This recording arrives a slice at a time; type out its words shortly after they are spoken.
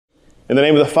In the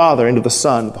name of the Father, and of the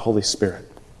Son, and of the Holy Spirit.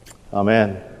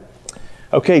 Amen.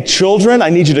 Okay, children, I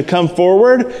need you to come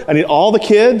forward. I need all the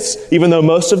kids, even though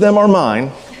most of them are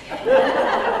mine,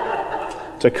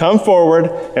 to come forward,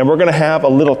 and we're going to have a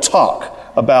little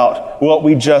talk about what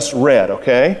we just read,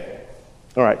 okay?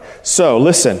 All right, so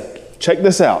listen, check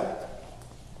this out.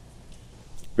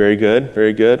 Very good,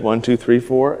 very good. 1, 2, 3,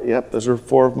 4. Yep, those are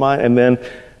 4 of mine. And then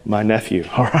my nephew.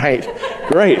 All right,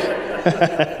 great.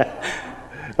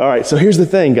 All right, so here's the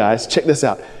thing, guys. Check this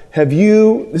out.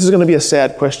 This is going to be a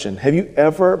sad question. Have you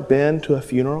ever been to a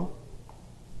funeral?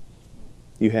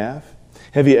 You have?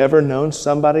 Have you ever known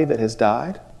somebody that has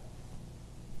died?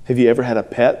 Have you ever had a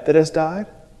pet that has died?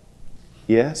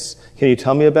 Yes? Can you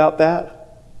tell me about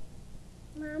that?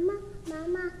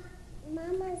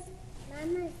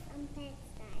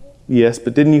 Yes,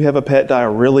 but didn't you have a pet die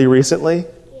really recently?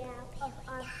 Yeah,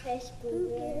 our fish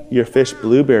Blueberry. Your fish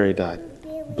Blueberry died.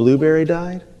 Blueberry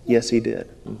died? Yes, he did.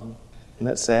 Mm-hmm. Isn't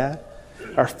that sad?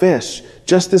 Our fish,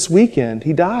 just this weekend,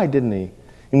 he died, didn't he?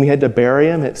 And we had to bury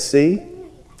him at sea.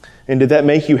 And did that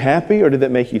make you happy or did that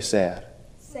make you sad?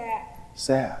 Sad.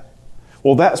 Sad.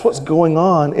 Well, that's what's going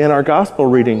on in our gospel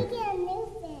reading.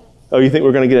 Oh, you think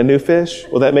we're going to get a new fish?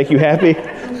 Will that make you happy?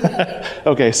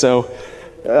 Okay, so...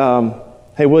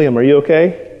 hey, William, are you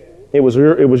okay? It was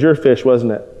your fish,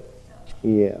 wasn't it?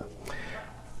 Yeah.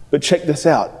 But check this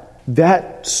out.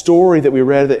 That story that we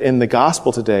read in the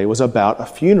gospel today was about a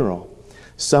funeral.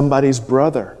 Somebody's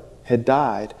brother had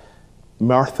died.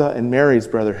 Martha and Mary's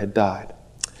brother had died.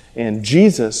 And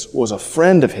Jesus was a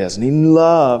friend of his, and he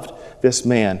loved this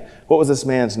man. What was this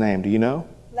man's name? Do you know?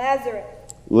 Lazarus.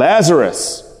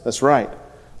 Lazarus. That's right.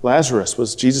 Lazarus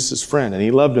was Jesus' friend, and he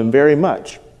loved him very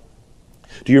much.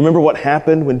 Do you remember what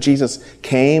happened when Jesus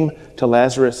came to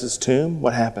Lazarus' tomb?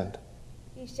 What happened?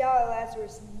 He shouted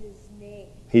Lazarus' name.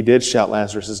 He did shout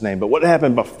Lazarus' name. But what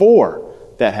happened before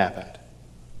that happened?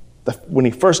 When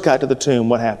he first got to the tomb,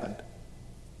 what happened?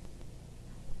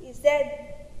 He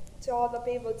said to all the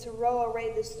people to roll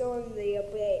away the stone. They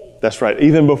obeyed. That's right.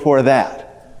 Even before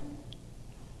that.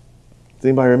 Does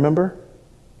anybody remember?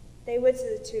 They went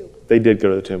to the tomb. They did go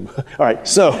to the tomb. All right,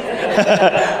 so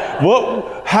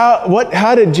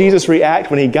how did Jesus react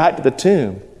when he got to the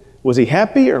tomb? Was he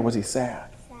happy or was he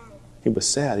sad? Sad. He was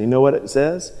sad. You know what it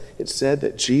says? It said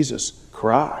that Jesus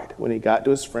cried when he got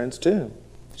to his friend's tomb.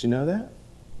 Did you know that?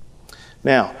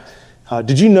 Now,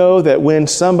 did you know that when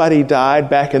somebody died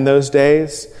back in those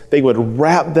days, they would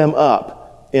wrap them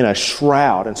up in a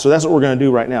shroud? And so that's what we're going to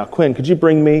do right now. Quinn, could you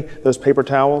bring me those paper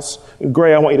towels?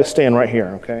 Gray, I want you to stand right here,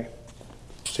 okay?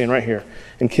 Stand right here.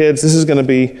 And kids, this is going to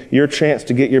be your chance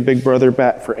to get your big brother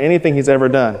back for anything he's ever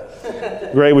done.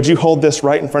 Gray, would you hold this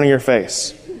right in front of your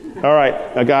face? All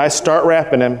right. Now, guys, start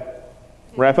wrapping him.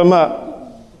 Wrap him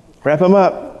up. Wrap him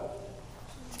up.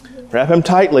 Wrap him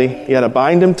tightly. You got to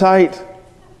bind him tight.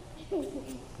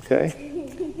 Okay?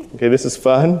 Okay, this is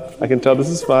fun. I can tell this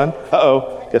is fun.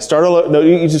 Uh-oh. Yeah, start all over. No,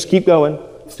 you just keep going.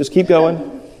 Just keep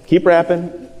going. Keep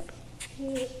wrapping.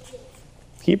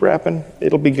 Keep wrapping.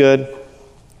 It'll be good.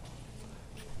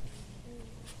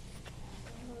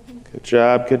 Good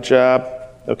job, good job.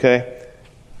 Okay.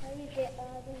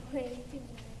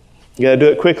 You got to do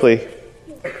it quickly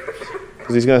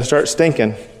because he's going to start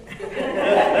stinking.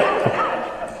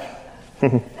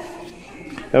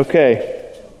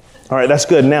 Okay. All right, that's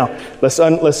good. Now, let's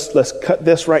cut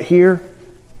this right here.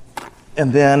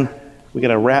 And then we got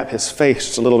to wrap his face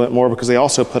just a little bit more because they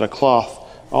also put a cloth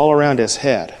all around his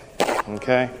head.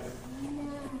 Okay?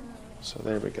 So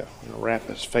there we go. I'm going to wrap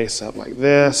his face up like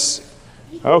this.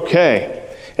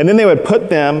 Okay. And then they would put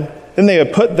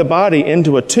the body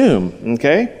into a tomb,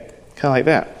 okay? Kind of like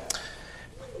that.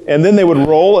 And then they would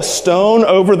roll a stone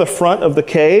over the front of the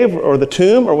cave or the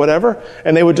tomb or whatever,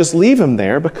 and they would just leave him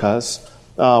there because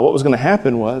what was going to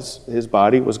happen was his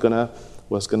body was going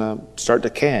to start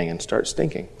decaying and start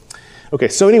stinking. Okay,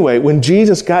 so anyway, when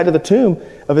Jesus got to the tomb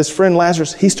of his friend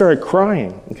Lazarus, he started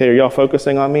crying. Okay, are y'all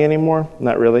focusing on me anymore?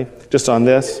 Not really. Just on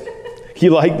this? You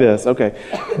like this? Okay.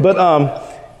 But,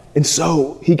 and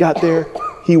so he got there,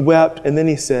 he wept, and then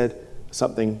he said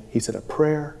something. He said a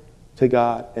prayer to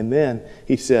God, and then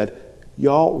he said,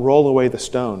 y'all roll away the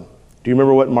stone. Do you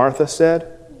remember what Martha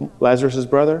said? Lazarus'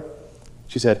 brother?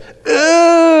 She said,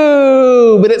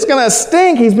 ooh, but it's going to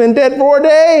stink. He's been dead 4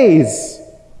 days.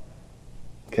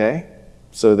 Okay?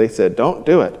 So they said, don't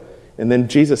do it. And then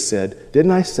Jesus said,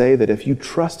 didn't I say that if you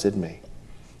trusted me,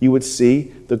 you would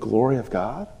see the glory of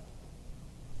God?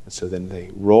 And so then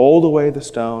they rolled away the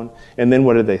stone. And then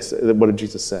what did they say? What did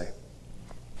Jesus say?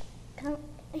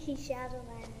 He shouted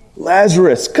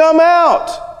Lazarus, come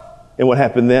out! And what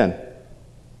happened then?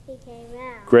 He came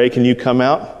out. Gray, can you come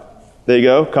out? There you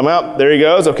go. Come out. There he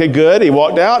goes. Okay, good. He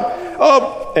walked out.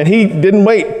 Oh, and he didn't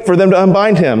wait for them to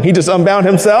unbind him. He just unbound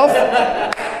himself.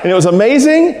 And it was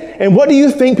amazing. And what do you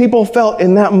think people felt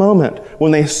in that moment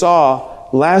when they saw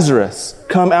Lazarus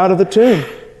come out of the tomb?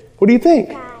 What do you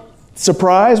think?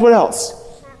 Surprise. What else?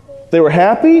 They were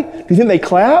happy? Do you think they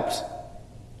clapped?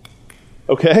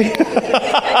 Okay.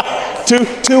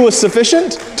 Two was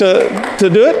sufficient to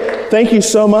do it. Thank you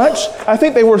so much. I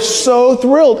think they were so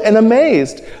thrilled and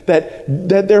amazed that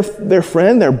their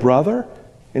friend, their brother,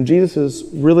 and Jesus'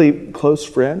 really close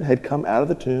friend had come out of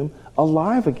the tomb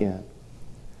alive again.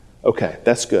 Okay,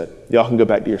 that's good. Y'all can go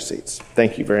back to your seats.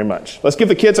 Thank you very much. Let's give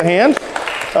the kids a hand.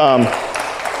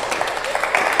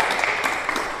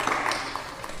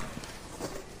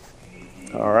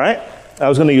 All right. I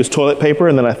was going to use toilet paper,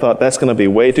 and then I thought that's going to be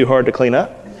way too hard to clean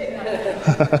up.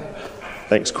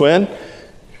 Thanks, Quinn.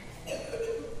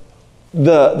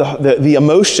 The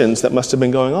emotions that must have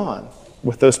been going on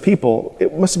with those people,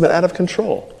 it must have been out of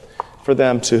control for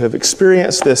them to have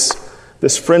experienced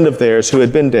this friend of theirs who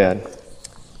had been dead,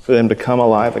 for them to come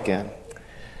alive again.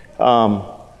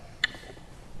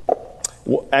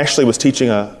 Ashley was teaching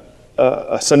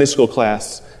a Sunday school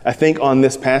class, I think, on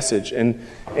this passage, and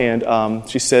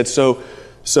she said, so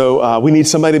we need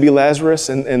somebody to be Lazarus,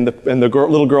 and the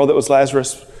little girl that was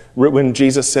Lazarus, when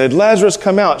Jesus said, "Lazarus,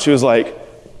 come out," she was like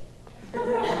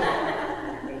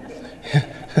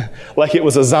it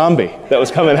was a zombie that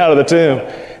was coming out of the tomb.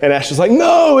 And Ashley's like,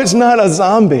 "No, it's not a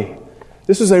zombie.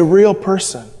 This is a real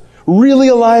person, really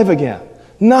alive again.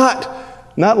 Not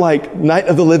like Night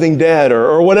of the Living Dead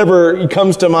or whatever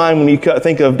comes to mind when you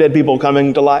think of dead people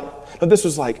coming to life. But this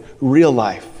was like real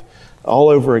life all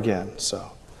over again." So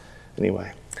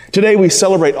anyway, today we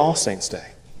celebrate All Saints' Day.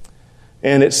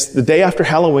 And it's the day after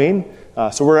Halloween.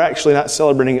 So we're actually not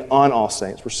celebrating on All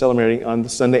Saints. We're celebrating on the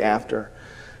Sunday after.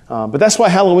 But that's why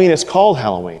Halloween is called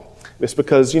Halloween. It's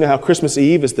because you know how Christmas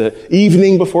Eve is the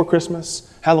evening before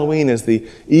Christmas? Halloween is the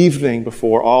evening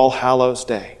before All Hallows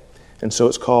Day. And so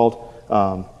it's called,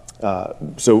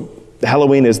 so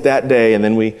Halloween is that day, and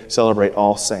then we celebrate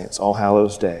All Saints, All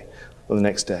Hallows Day, on the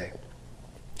next day.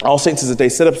 All Saints is a day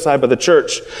set aside by the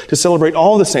church to celebrate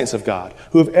all the saints of God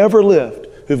who have ever lived,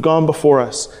 who've gone before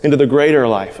us into the greater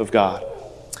life of God.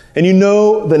 And you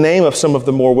know the name of some of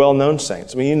the more well-known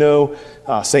saints. I mean, you know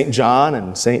St. John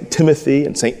and St. Timothy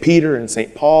and St. Peter and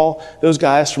St. Paul, those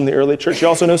guys from the early church. You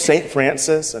also know St.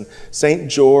 Francis and St.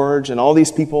 George and all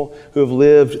these people who have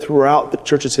lived throughout the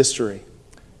church's history.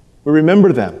 We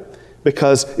remember them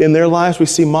because in their lives we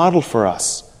see modeled for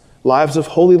us lives of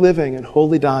holy living and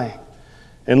holy dying.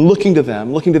 And looking to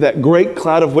them, looking to that great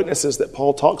cloud of witnesses that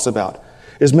Paul talks about,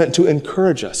 is meant to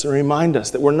encourage us and remind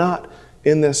us that we're not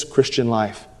in this Christian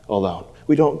life alone.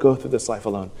 We don't go through this life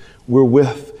alone. We're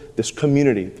with this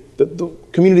community, the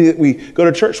community that we go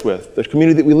to church with, the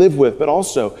community that we live with, but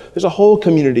also there's a whole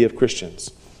community of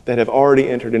Christians that have already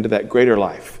entered into that greater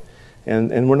life.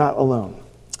 And we're not alone.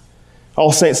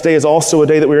 All Saints' Day is also a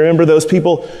day that we remember those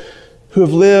people who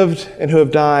have lived and who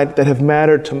have died that have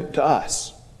mattered to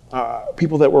us,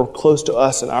 people that were close to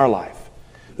us in our life.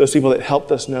 Those people that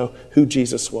helped us know who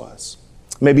Jesus was.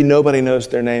 Maybe nobody knows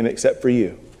their name except for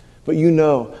you. But you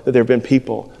know that there have been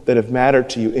people that have mattered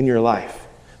to you in your life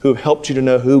who have helped you to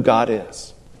know who God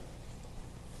is.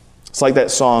 It's like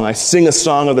that song, "I Sing a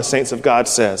Song of the Saints of God"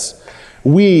 says,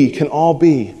 we can all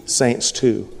be saints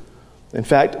too. In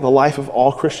fact, the life of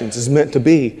all Christians is meant to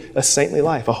be a saintly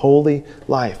life, a holy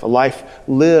life, a life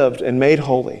lived and made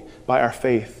holy by our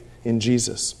faith in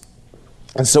Jesus.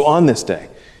 And so on this day,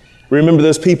 remember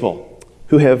those people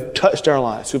who have touched our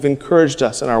lives, who've encouraged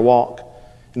us in our walk,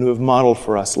 and who have modeled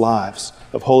for us lives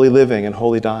of holy living and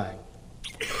holy dying.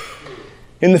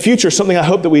 In the future, something I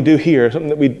hope that we do here,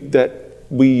 something that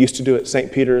we used to do at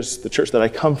St. Peter's, the church that I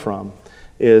come from,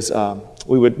 is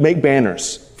we would make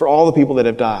banners for all the people that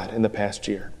have died in the past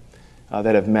year,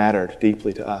 that have mattered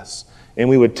deeply to us. And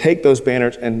we would take those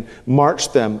banners and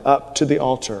march them up to the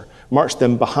altar, march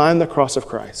them behind the cross of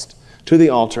Christ to the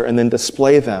altar, and then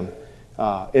display them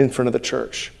in front of the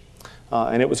church.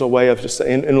 And it was a way of just,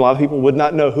 and a lot of people would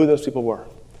not know who those people were,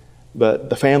 but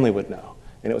the family would know.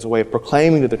 And it was a way of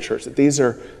proclaiming to the church that these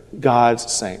are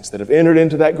God's saints that have entered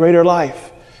into that greater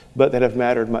life, but that have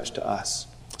mattered much to us.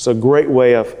 So a great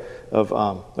way of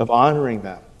honoring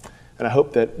them. And I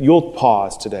hope that you'll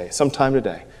pause today, sometime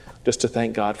today, just to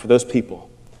thank God for those people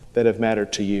that have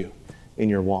mattered to you in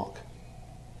your walk.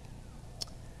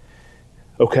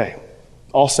 Okay.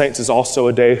 All Saints is also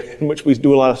a day in which we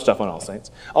do a lot of stuff on All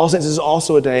Saints. All Saints is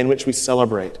also a day in which we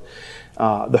celebrate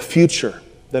the future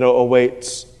that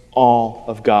awaits all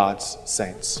of God's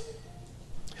saints.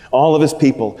 All of his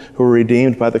people who are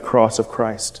redeemed by the cross of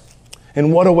Christ.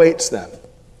 And what awaits them?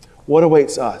 What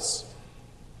awaits us?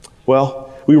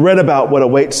 Well, we read about what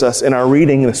awaits us in our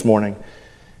reading this morning.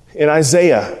 In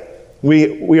Isaiah,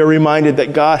 we are reminded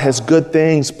that God has good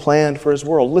things planned for his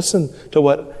world. Listen to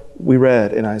what we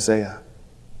read in Isaiah.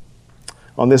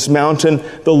 On this mountain,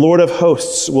 the Lord of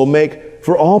hosts will make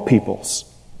for all peoples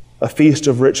a feast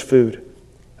of rich food,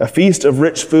 a feast of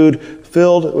rich food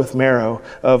filled with marrow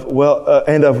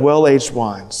and of well-aged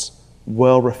wines,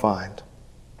 well refined.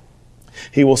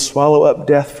 He will swallow up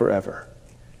death forever.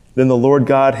 Then the Lord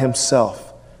God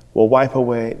himself will wipe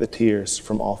away the tears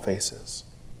from all faces.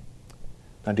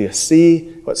 Now, do you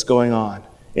see what's going on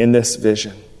in this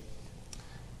vision?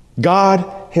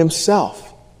 God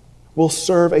himself will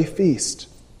serve a feast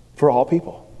for all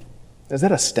people. Is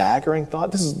that a staggering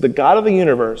thought? This is the God of the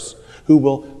universe who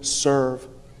will serve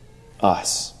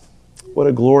us. What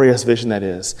a glorious vision that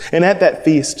is. And at that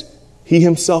feast, he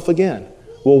himself again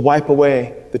will wipe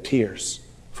away the tears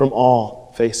from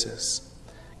all faces.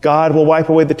 God will wipe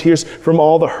away the tears from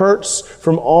all the hurts,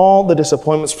 from all the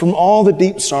disappointments, from all the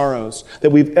deep sorrows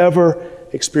that we've ever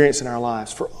experienced in our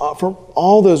lives. For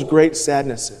all those great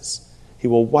sadnesses, he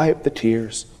will wipe the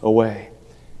tears away.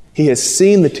 He has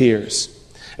seen the tears.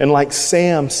 And like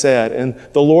Sam said in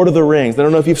The Lord of the Rings, I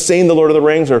don't know if you've seen The Lord of the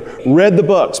Rings or read the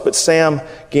books, but Sam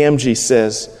Gamgee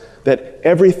says that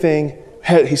everything,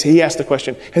 he asked the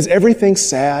question, has everything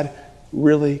sad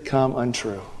really come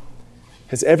untrue?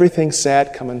 Has everything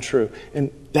sad come untrue?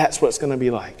 And that's what it's going to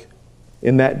be like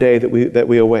in that day that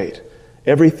we await.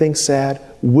 Everything sad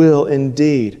will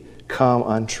indeed come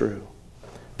untrue.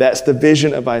 That's the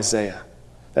vision of Isaiah.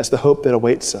 That's the hope that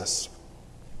awaits us.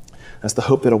 That's the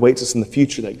hope that awaits us in the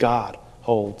future that God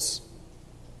holds.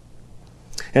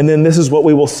 And then this is what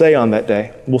we will say on that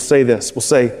day. We'll say this. We'll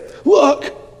say,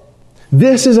 look,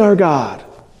 this is our God.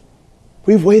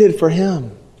 We've waited for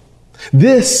him.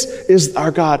 This is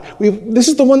our God. This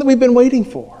is the one that we've been waiting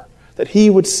for, that he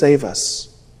would save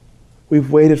us.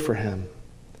 We've waited for him.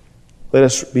 Let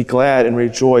us be glad and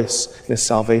rejoice in his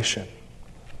salvation.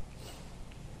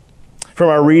 From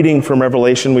our reading from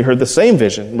Revelation, we heard the same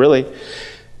vision, really.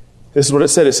 This is what it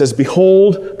said. It says,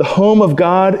 behold, the home of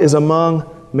God is among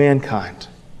mankind.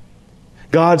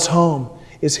 God's home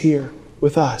is here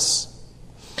with us.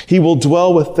 He will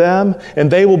dwell with them,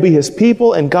 and they will be his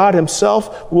people, and God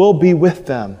himself will be with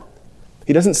them.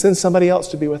 He doesn't send somebody else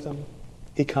to be with them.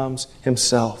 He comes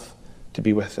himself to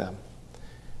be with them.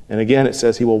 And again, it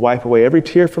says he will wipe away every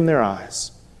tear from their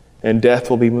eyes, and death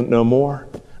will be no more.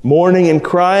 Mourning and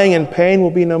crying and pain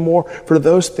will be no more, for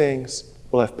those things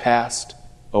will have passed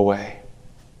away.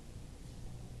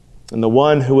 And the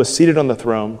one who was seated on the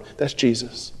throne, that's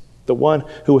Jesus, the one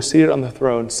who was seated on the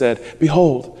throne said,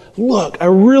 behold, look, I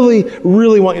really,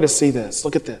 really want you to see this.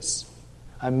 Look at this.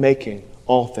 I'm making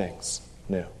all things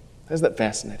new. Isn't that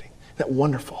fascinating? Isn't that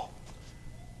wonderful?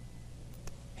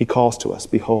 He calls to us,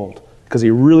 behold, because he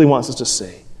really wants us to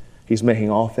see. He's making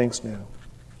all things new.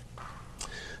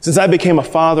 Since I became a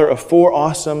father of 4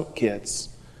 awesome kids,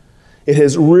 it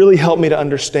has really helped me to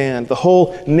understand the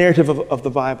whole narrative of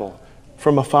the Bible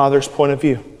from a father's point of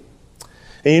view.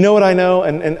 And you know what I know?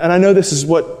 And I know this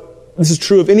is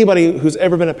true of anybody who's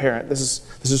ever been a parent. This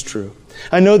is true.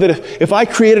 I know that if I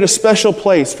created a special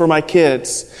place for my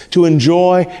kids to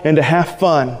enjoy and to have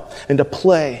fun and to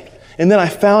play, and then I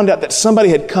found out that somebody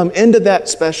had come into that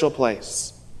special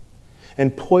place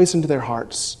and poisoned their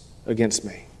hearts against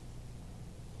me.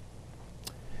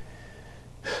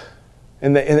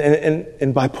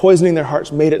 And by poisoning their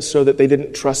hearts made it so that they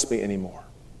didn't trust me anymore.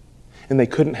 And they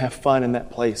couldn't have fun in that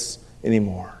place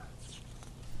anymore.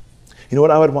 You know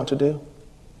what I would want to do?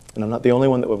 And I'm not the only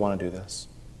one that would want to do this.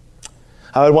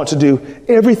 I would want to do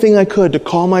everything I could to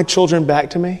call my children back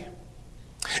to me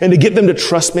and to get them to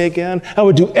trust me again. I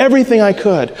would do everything I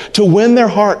could to win their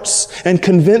hearts and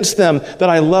convince them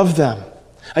that I love them.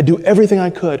 I'd do everything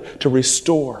I could to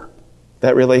restore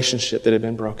that relationship that had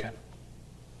been broken.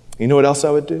 You know what else I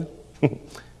would do?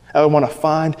 I would want to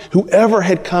find whoever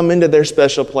had come into their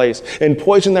special place and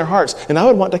poison their hearts, and I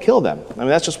would want to kill them. I mean,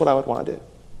 that's just what I would want to do.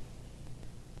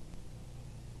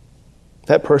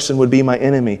 That person would be my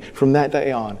enemy from that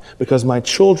day on because my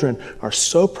children are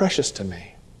so precious to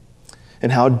me.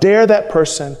 And how dare that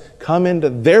person come into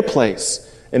their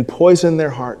place and poison their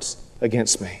hearts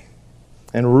against me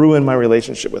and ruin my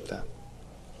relationship with them.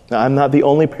 Now, I'm not the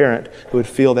only parent who would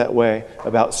feel that way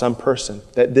about some person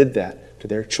that did that to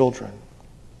their children.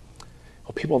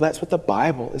 Well, people, that's what the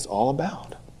Bible is all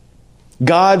about.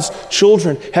 God's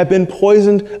children have been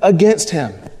poisoned against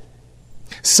him.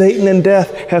 Satan and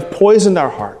death have poisoned our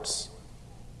hearts.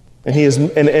 And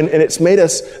it's made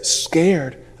us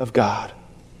scared of God.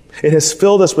 It has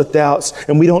filled us with doubts,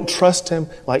 and we don't trust Him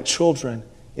like children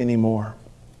anymore.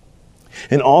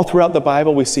 And all throughout the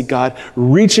Bible, we see God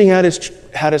reaching out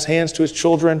His hands to His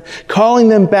children, calling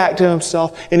them back to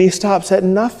Himself, and He stops at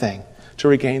nothing to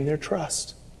regain their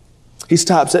trust. He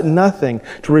stops at nothing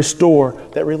to restore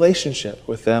that relationship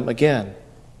with them again.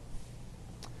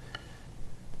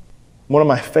 One of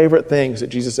my favorite things that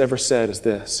Jesus ever said is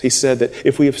this. He said that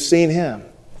if we have seen Him,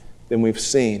 then we've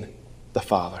seen the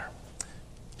Father.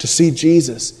 To see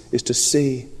Jesus is to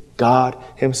see God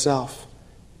Himself.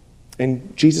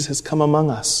 And Jesus has come among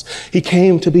us. He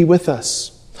came to be with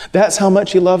us. That's how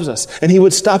much He loves us. And He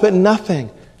would stop at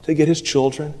nothing to get His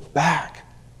children back.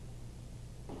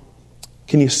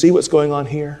 Can you see what's going on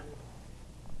here?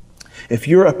 If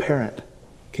you're a parent,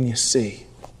 can you see?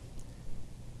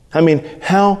 I mean,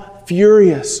 how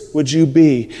furious would you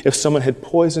be if someone had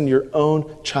poisoned your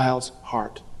own child's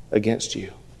heart against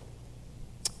you?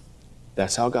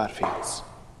 That's how God feels.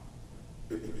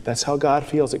 That's how God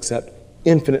feels, except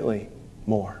infinitely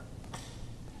more.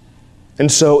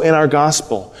 And so in our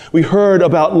gospel, we heard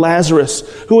about Lazarus,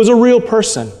 who was a real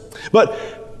person, but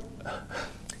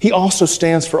he also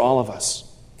stands for all of us.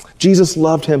 Jesus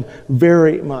loved him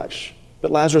very much.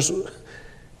 But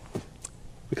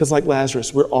because like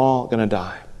Lazarus, we're all going to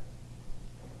die.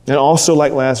 And also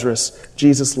like Lazarus,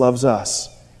 Jesus loves us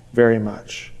very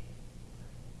much.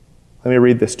 Let me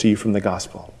read this to you from the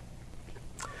gospel.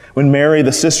 When Mary,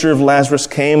 the sister of Lazarus,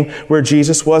 came where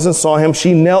Jesus was and saw him,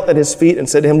 she knelt at his feet and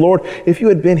said to him, "Lord, if you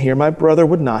had been here, my brother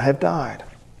would not have died."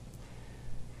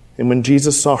 And when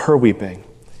Jesus saw her weeping,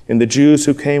 and the Jews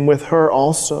who came with her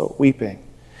also weeping,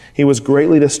 he was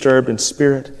greatly disturbed in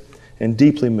spirit and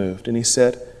deeply moved. And he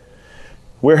said,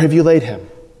 "Where have you laid him?"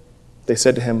 They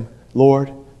said to him,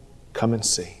 "Lord, come and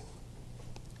see."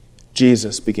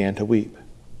 Jesus began to weep.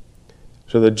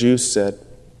 So the Jews said,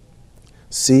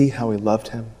 "See how he loved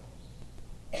him."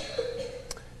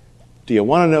 Do you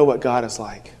want to know what God is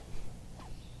like?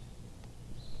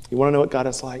 You want to know what God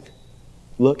is like?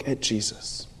 Look at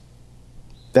Jesus.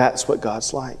 That's what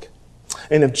God's like.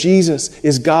 And if Jesus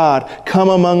is God, come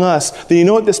among us, then you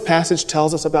know what this passage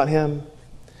tells us about him?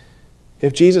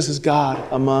 If Jesus is God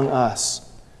among us,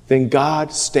 then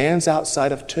God stands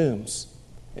outside of tombs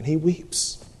and he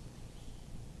weeps.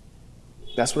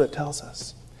 That's what it tells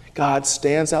us. God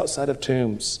stands outside of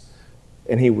tombs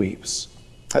and he weeps.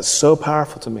 That's so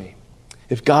powerful to me.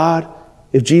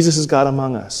 If Jesus is God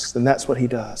among us, then that's what he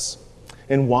does.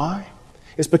 And why?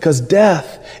 It's because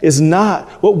death is not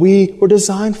what we were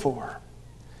designed for.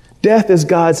 Death is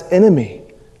God's enemy,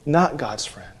 not God's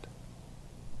friend.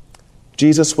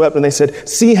 Jesus wept and they said,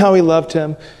 "See how he loved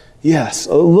him." Yes,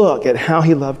 look at how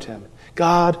he loved him.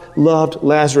 God loved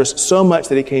Lazarus so much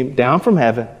that he came down from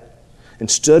heaven and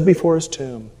stood before his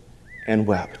tomb and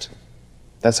wept.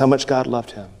 That's how much God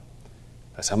loved him.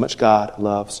 That's how much God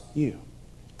loves you.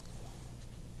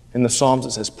 In the Psalms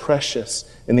it says, precious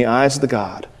in the eyes of the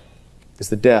God is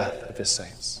the death of his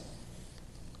saints.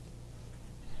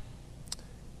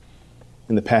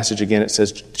 In the passage again it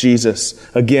says, Jesus,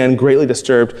 again greatly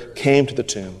disturbed, came to the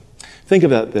tomb. Think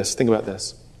about this.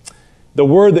 The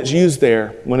word that's used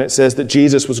there when it says that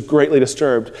Jesus was greatly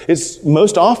disturbed, it's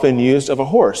most often used of a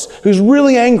horse who's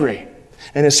really angry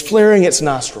and is flaring its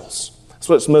nostrils. That's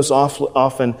what it's most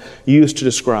often used to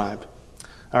describe.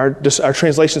 Our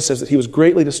translation says that he was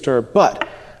greatly disturbed, but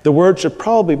the word should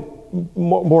probably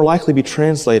more likely be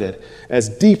translated as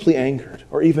deeply angered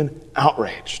or even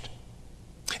outraged.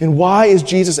 And why is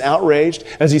Jesus outraged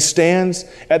as he stands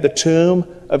at the tomb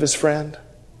of his friend?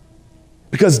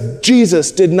 Because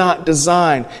Jesus did not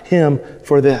design him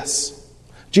for this.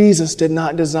 Jesus did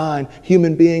not design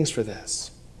human beings for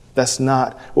this. That's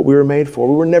not what we were made for.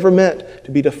 We were never meant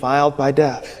to be defiled by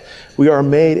death. We are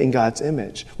made in God's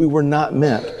image. We were not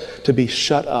meant to be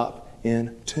shut up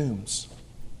in tombs,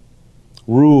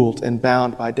 ruled and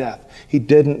bound by death. He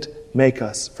didn't make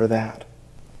us for that.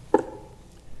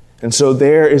 And so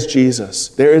there is Jesus,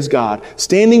 there is God,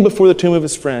 standing before the tomb of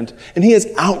his friend, and he is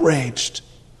outraged,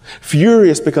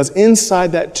 furious because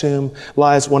inside that tomb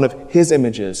lies one of his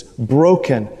images,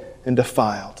 broken and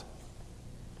defiled.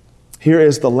 Here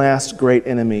is the last great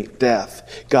enemy,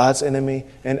 death, God's enemy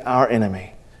and our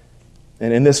enemy.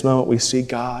 And in this moment we see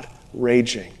God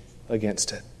raging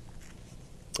against it.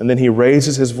 And then he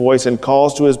raises his voice and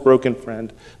calls to his broken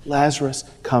friend, "Lazarus,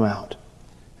 come out."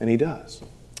 And he does.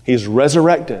 He's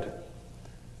resurrected.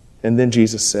 And then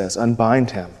Jesus says,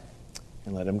 "Unbind him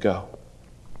and let him go.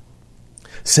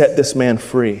 Set this man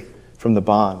free from the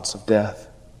bonds of death."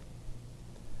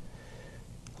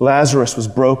 Lazarus was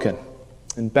broken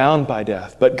and bound by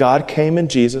death. But God came in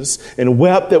Jesus and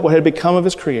wept at what had become of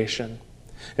his creation.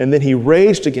 And then he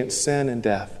raged against sin and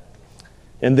death.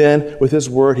 And then with his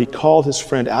word, he called his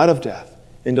friend out of death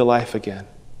into life again.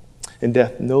 And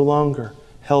death no longer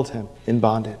held him in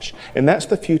bondage. And that's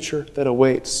the future that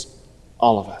awaits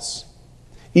all of us.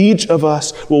 Each of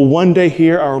us will one day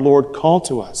hear our Lord call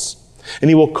to us. And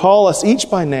he will call us each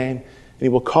by name, and he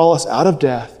will call us out of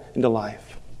death into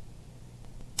life.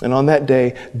 And on that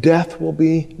day, death will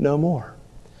be no more.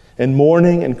 And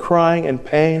mourning and crying and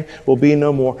pain will be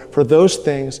no more, for those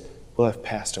things will have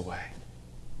passed away.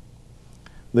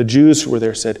 The Jews who were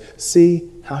there said, "See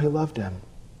how he loved him."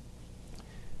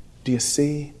 Do you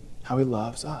see how he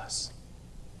loves us?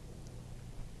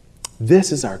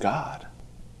 This is our God.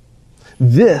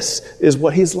 This is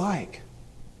what he's like.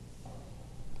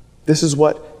 This is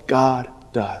what God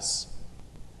does.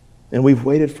 And we've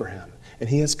waited for him, and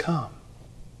he has come.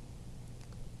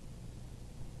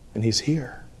 And he's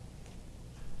here.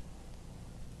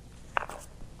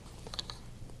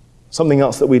 Something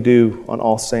else that we do on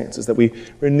All Saints is that we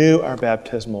renew our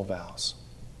baptismal vows.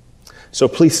 So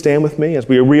please stand with me as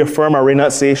we reaffirm our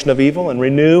renunciation of evil and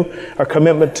renew our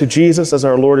commitment to Jesus as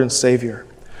our Lord and Savior,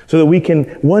 so that we can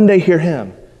one day hear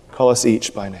him call us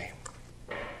each by name.